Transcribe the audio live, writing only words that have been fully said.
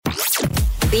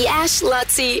The Ash,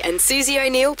 Lutzi and Susie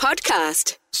O'Neill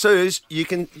podcast. Suze, you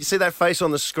see that face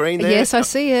on the screen there? Yes, I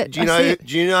see it. Do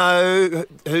you know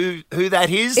who that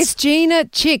is? It's Gina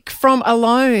Chick from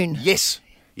Alone. Yes,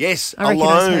 I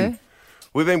recognise Alone. her.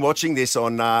 We've been watching this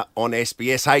on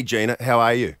SBS. Hey, Gina, how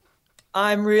are you?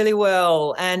 I'm really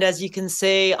well, and as you can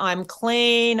see, I'm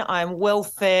clean, I'm well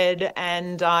fed,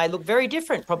 and I look very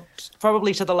different,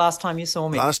 probably to the last time you saw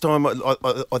me. Last time,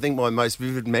 I think my most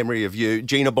vivid memory of you,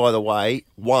 Gina, by the way,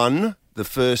 won the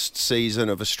first season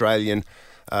of the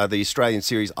Australian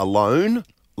series Alone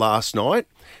last night.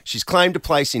 She's claimed a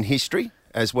place in history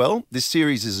as well. This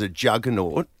series is a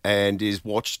juggernaut and is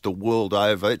watched the world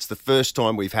over. It's the first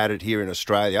time we've had it here in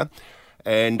Australia,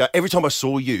 and every time I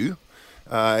saw you,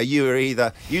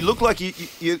 you look like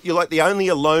you're like the only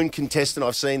Alone contestant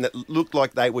I've seen that looked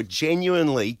like they were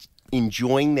genuinely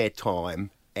enjoying their time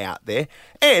out there.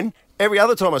 And every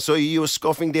other time I saw you, you were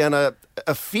scoffing down a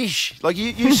fish. Like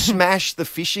you smashed the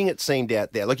fishing, it seemed,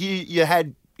 out there. Like you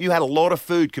had a lot of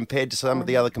food compared to some of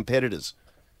the other competitors.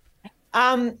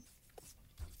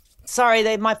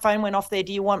 Sorry, my phone went off there.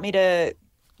 Do you want me to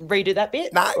redo that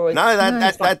bit?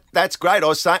 That's great. I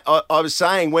was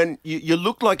saying when you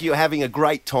looked like you were having a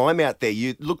great time out there.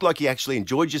 You looked like you actually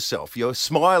enjoyed yourself. You're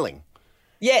smiling.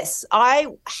 Yes,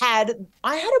 I had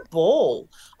a ball.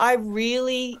 I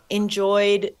really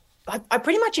enjoyed. I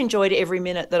pretty much enjoyed every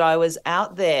minute that I was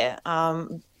out there.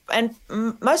 And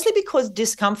mostly because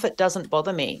discomfort doesn't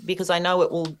bother me, because I know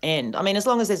it will end. I mean, as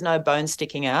long as there's no bone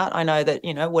sticking out, I know that,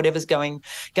 whatever's going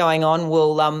on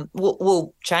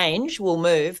will change, will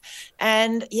move.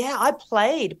 And yeah, I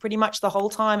played pretty much the whole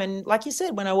time. And like you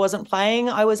said, when I wasn't playing,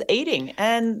 I was eating,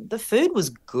 and the food was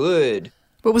good.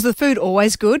 But was the food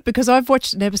always good? Because I've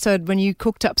watched an episode when you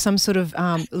cooked up some sort of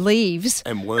leaves.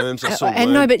 And worms. I saw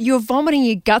and worms. no, but you were vomiting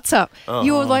your guts up.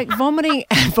 You were like vomiting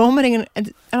and vomiting.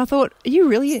 And I thought, are you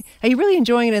really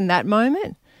enjoying it in that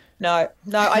moment? No,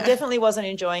 I definitely wasn't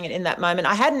enjoying it in that moment.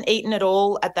 I hadn't eaten at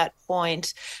all at that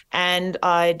point, and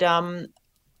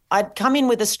I'd come in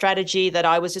with a strategy that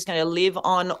I was just going to live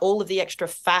on all of the extra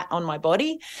fat on my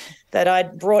body that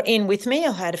I'd brought in with me.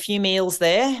 I had a few meals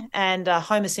there, and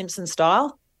Homer Simpson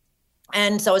style.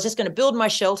 And so I was just going to build my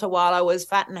shelter while I was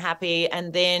fat and happy,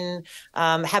 and then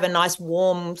have a nice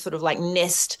warm sort of like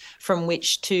nest from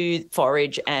which to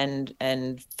forage and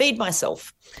feed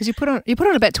myself. Because you put on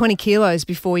about 20 kilos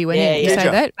before you went in. You say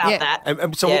that? About that.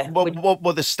 And so what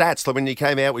were the stats? Like when you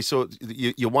came out, we saw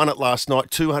you won it last night,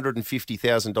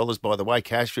 $250,000, by the way,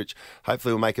 cash, which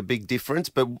hopefully will make a big difference.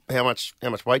 But how much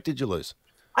weight did you lose?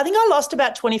 I think I lost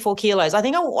about 24 kilos. I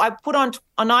think I put on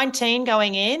a 19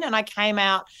 going in, and I came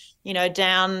out,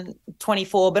 down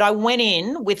 24, but I went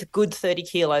in with a good 30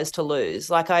 kilos to lose.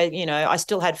 Like I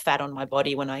still had fat on my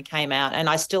body when I came out, and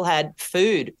I still had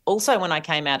food. Also, when I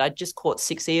came out, I just caught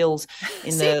 6 eels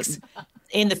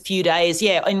in the few days,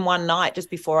 in one night, just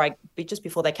before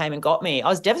they came and got me. I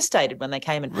was devastated when they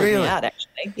came and pulled me out,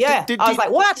 actually. Yeah. I was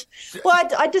like, what? Well,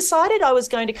 I decided I was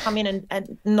going to come in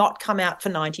and not come out for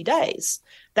 90 days.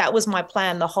 That was my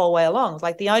plan the whole way along.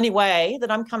 Like, the only way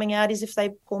that I'm coming out is if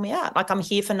they pull me out. Like, I'm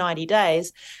here for 90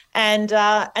 days. And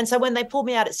so when they pulled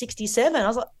me out at 67, I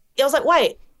was like,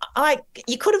 wait,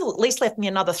 you could have at least left me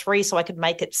another 3 so I could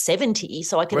make it 70,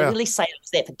 so I could really say I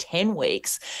was there for 10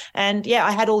 weeks. And yeah,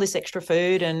 I had all this extra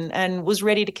food and was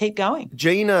ready to keep going.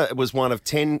 Gina was one of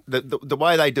 10. The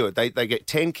way they do it, they get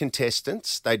 10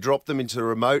 contestants. They drop them into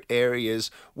remote areas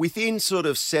within sort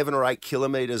of 7 or 8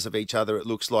 kilometres of each other, it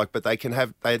looks like, but they don't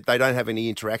have any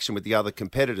interaction with the other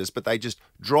competitors, but they just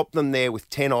drop them there with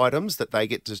 10 items that they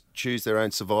get to choose their own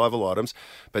survival items.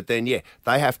 But then,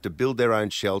 they have to build their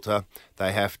own shelter.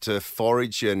 They have to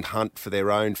forage and hunt for their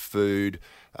own food.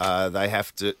 They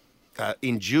have to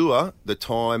endure the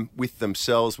time with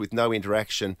themselves with no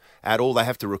interaction at all. They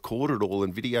have to record it all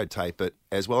and videotape it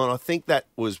as well. And I think that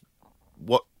was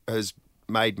what has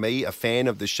made me a fan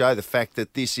of the show, the fact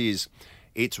that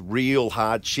it's real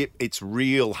hardship, it's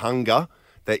real hunger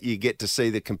that you get to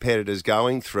see the competitors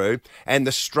going through. And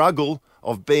the struggle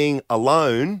of being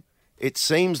alone, it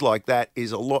seems like that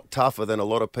is a lot tougher than a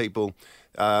lot of people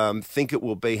think it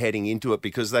will be heading into it,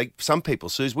 because some people,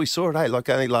 Suze, we saw it, like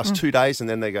only last 2 days, and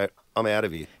then they go, I'm out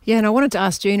of here. Yeah, and I wanted to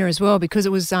ask Gina as well, because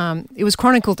it was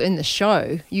chronicled in the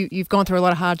show. You've gone through a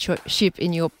lot of hardship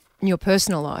in your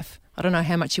personal life. I don't know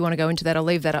how much you want to go into that. I'll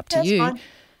leave that up to you,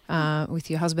 with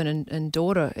your husband and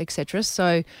daughter, etc.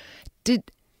 So, does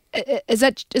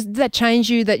that change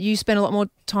you, that you spend a lot more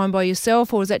time by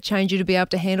yourself, or does that change you to be able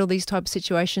to handle these type of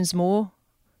situations more,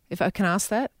 if I can ask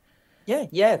that?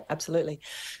 Yeah, absolutely.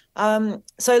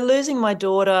 So losing my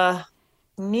daughter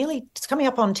it's coming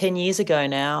up on 10 years ago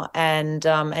now, and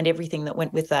everything that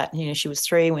went with that. She was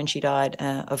 3 when she died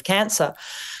of cancer.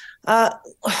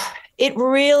 It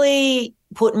really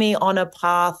put me on a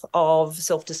path of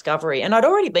self-discovery. And I'd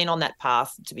already been on that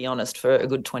path, to be honest, for a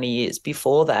good 20 years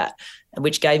before that,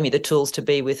 which gave me the tools to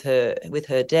be with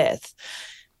her death.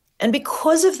 And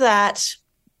because of that,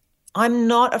 I'm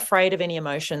not afraid of any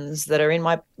emotions that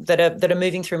are that are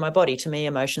moving through my body. To me,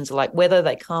 emotions are like weather;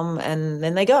 they come and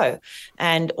then they go,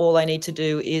 and all I need to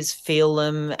do is feel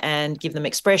them and give them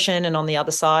expression. And on the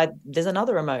other side, there's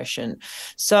another emotion.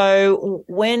 So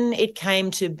when it came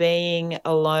to being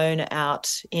alone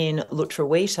out in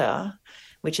Lutruwita,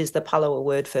 which is the Palawa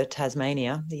word for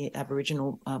Tasmania, the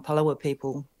Aboriginal Palawa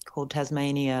people called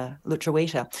Tasmania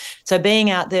Lutruwita. So being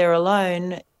out there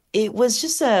alone, it was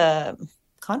just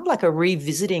kind of like a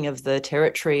revisiting of the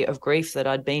territory of grief that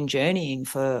I'd been journeying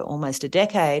for almost a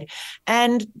decade.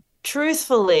 And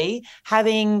truthfully,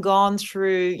 having gone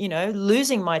through,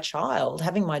 losing my child,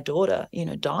 having my daughter,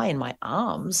 die in my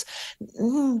arms,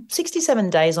 67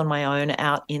 days on my own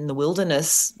out in the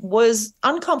wilderness was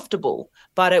uncomfortable,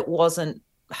 but it wasn't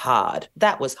hard.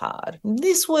 That was hard.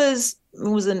 This was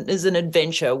an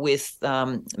adventure with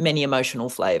many emotional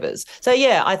flavors. So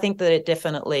yeah, I think that it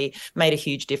definitely made a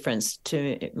huge difference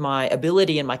to my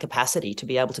ability and my capacity to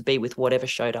be able to be with whatever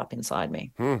showed up inside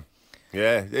me.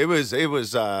 Yeah, it was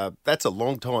that's a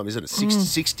long time, isn't it?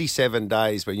 67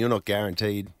 days where you're not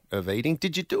guaranteed of eating.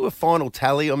 Did you do a final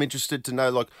tally? I'm interested to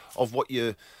know,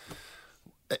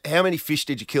 how many fish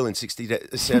did you kill in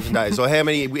 67 days, or how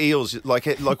many eels? Like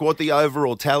what the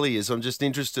overall tally is. I'm just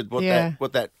interested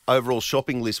what that overall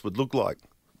shopping list would look like.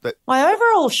 My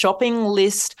overall shopping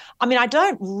list, I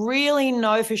don't really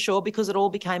know for sure because it all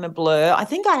became a blur. I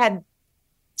think I had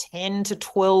 10 to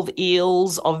 12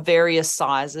 eels of various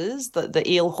sizes. The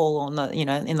eel haul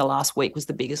in the last week was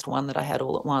the biggest one that I had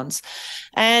all at once.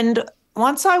 And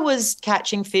once I was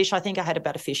catching fish, I think I had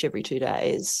about a fish every 2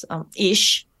 days,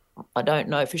 ish. I don't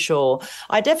know for sure.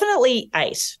 I definitely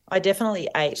ate,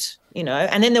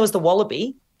 and then there was the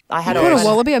wallaby. I had a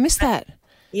wallaby. I missed that.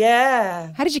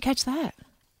 Yeah. How did you catch that?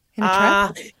 In a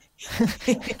trap?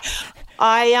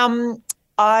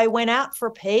 I went out for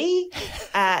a pee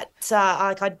I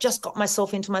just got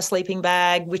myself into my sleeping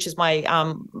bag, which is my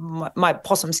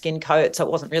possum skin coat. So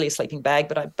it wasn't really a sleeping bag,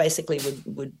 but I basically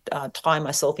would tie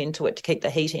myself into it to keep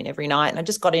the heat in every night. And I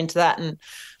just got into that and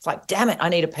it's like, damn it, I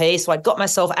need a pee. So I got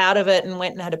myself out of it and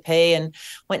went and had a pee and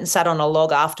went and sat on a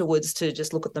log afterwards to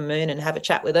just look at the moon and have a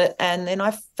chat with it. And then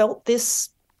I felt this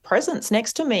presence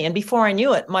next to me. And before I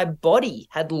knew it, my body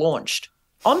had launched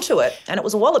onto it, and it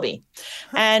was a wallaby.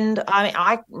 And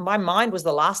my mind was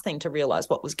the last thing to realize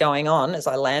what was going on as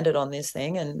I landed on this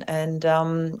thing, and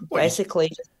basically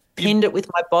just pinned it with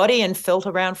my body and felt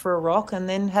around for a rock, and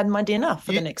then had my dinner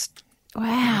for the next.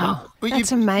 Wow,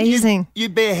 that's amazing. You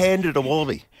barehanded a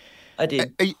wallaby. I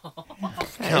did. That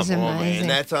is amazing. Man,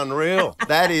 that's unreal.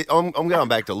 That is. I'm going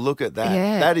back to look at that.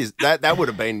 Yeah. That would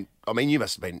have been. You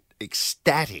must have been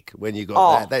ecstatic when you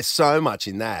got that. There's so much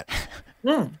in that.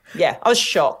 Yeah, I was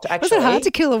shocked, actually. Was it hard to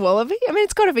kill a wallaby?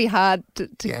 It's got to be hard to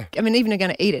even if you're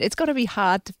going to eat it, it's got to be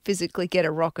hard to physically get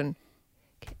a rock and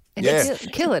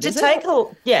kill it,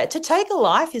 to take a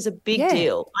life is a big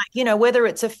deal. Whether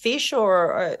it's a fish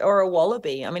or a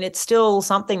wallaby, it's still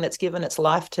something that's given its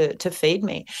life to feed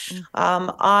me.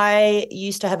 I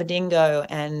used to have a dingo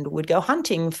and would go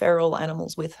hunting feral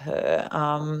animals with her.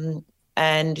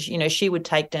 And, she would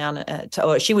take down,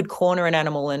 or she would corner an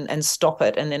animal and stop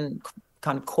it and then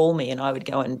kind of call me, and I would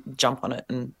go and jump on it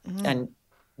and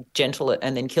gentle it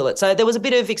and then kill it. So there was a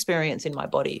bit of experience in my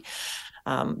body,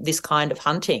 this kind of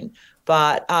hunting.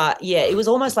 But, it was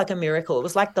almost like a miracle. It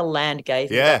was like the land gave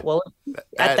me that wallaby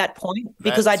at that point,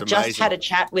 because I just had a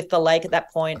chat with the lake at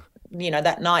that point,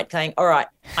 that night, going, all right,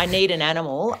 I need an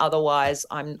animal, otherwise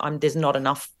I'm there's not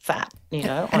enough fat, on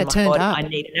my body. Up. I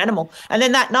need an animal. And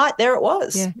then that night, there it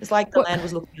was. Yeah. It's like the land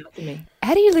was looking after me.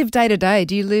 How do you live day to day?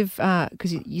 Do you live,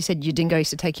 because you said your dingo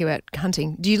used to take you out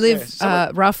hunting. Do you live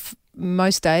rough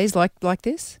most days like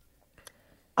this?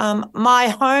 My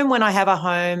home, when I have a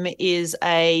home, is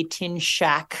a tin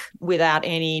shack without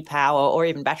any power or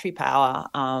even battery power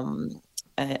on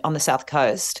the south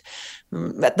coast.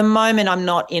 At the moment, I'm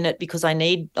not in it because I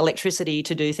need electricity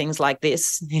to do things like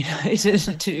this,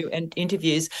 to do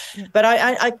interviews. But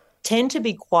I tend to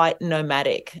be quite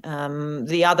nomadic.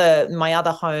 My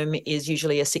other home is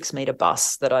usually a 6-meter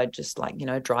bus that I just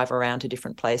drive around to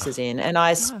different places in. And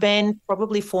I spend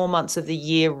probably 4 months of the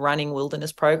year running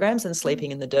wilderness programs and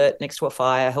sleeping in the dirt next to a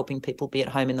fire, helping people be at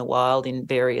home in the wild in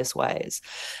various ways.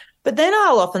 But then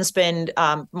I'll often spend,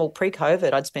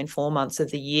 pre-COVID, I'd spend 4 months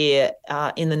of the year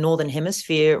in the Northern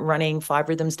Hemisphere running 5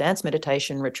 rhythms dance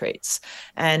meditation retreats.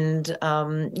 And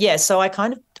so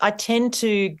I tend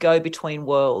to go between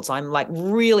worlds. I'm like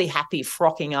really happy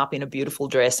frocking up in a beautiful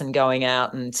dress and going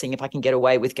out and seeing if I can get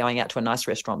away with going out to a nice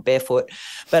restaurant barefoot.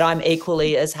 But I'm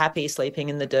equally as happy sleeping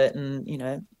in the dirt and,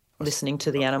 listening to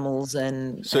the animals.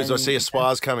 And Suze, I see a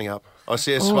swaz coming up. I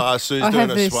see a swaz. Suze doing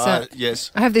a swaz.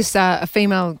 Yes. I have this a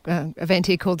female event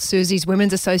here called Susie's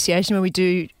Women's Association where we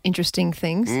do interesting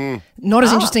things. Not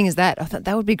as interesting as that. I thought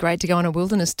that would be great to go on a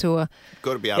wilderness tour.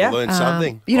 Got to be able to learn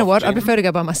something. You know what? I prefer to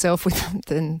go by myself with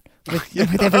everyone,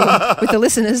 with the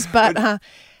listeners. But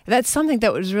that's something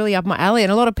that was really up my alley,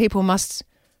 and a lot of people must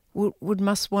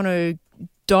want to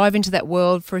dive into that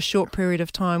world for a short period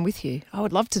of time with you. I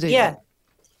would love to do that.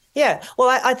 Yeah. Well,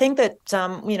 I think that,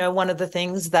 one of the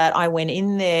things that I went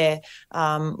in there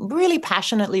really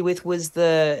passionately with was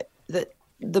the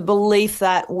belief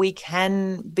that we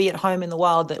can be at home in the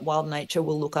wild, that wild nature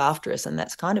will look after us. And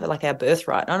that's kind of like our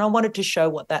birthright. And I wanted to show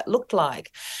what that looked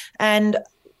like. And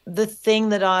the thing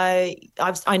that I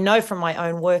know from my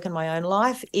own work and my own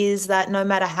life is that no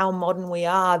matter how modern we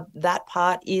are, that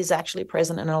part is actually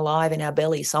present and alive in our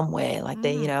belly somewhere. Like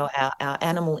our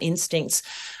animal instincts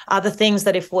are the things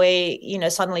that if we,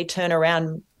 suddenly turn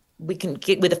around, we can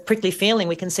get with a prickly feeling,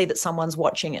 we can see that someone's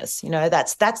watching us.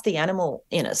 That's the animal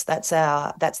in us. That's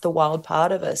the wild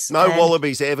part of us. No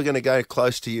wallabies ever going to go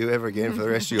close to you ever again for the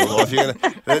rest of your life.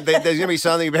 There's going to be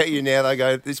something about you now. They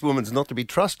go, this woman's not to be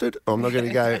trusted. I'm not going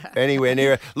to go anywhere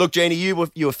near her. Look, Gina, you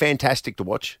were fantastic to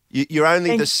watch. You're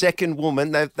only the second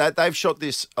woman. They've shot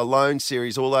this Alone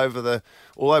series all over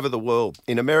the world.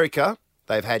 In America,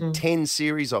 they've had 10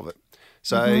 series of it.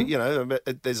 So,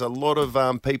 there's a lot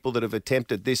of people that have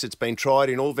attempted this. It's been tried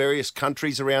in all various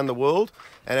countries around the world.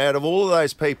 And out of all of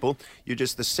those people, you're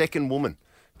just the second woman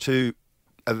to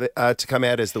come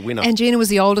out as the winner. And Gina was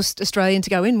the oldest Australian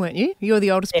to go in, weren't you? You're the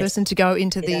oldest person to go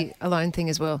into the Alone thing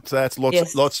as well. So that's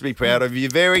lots to be proud of. You're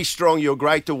very strong. You're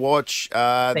great to watch.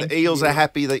 The eels are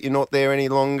happy that you're not there any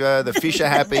longer. The fish are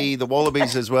happy. The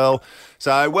wallabies as well.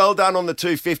 So well done on the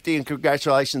 250 and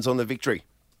congratulations on the victory.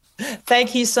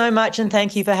 Thank you so much, and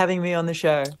thank you for having me on the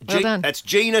show. Well done. That's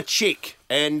Gina Chick,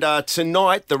 and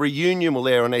tonight the reunion will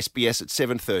air on SBS at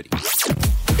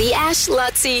 7:30. The Ash,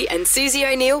 Lutzi and Susie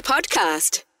O'Neill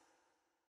podcast.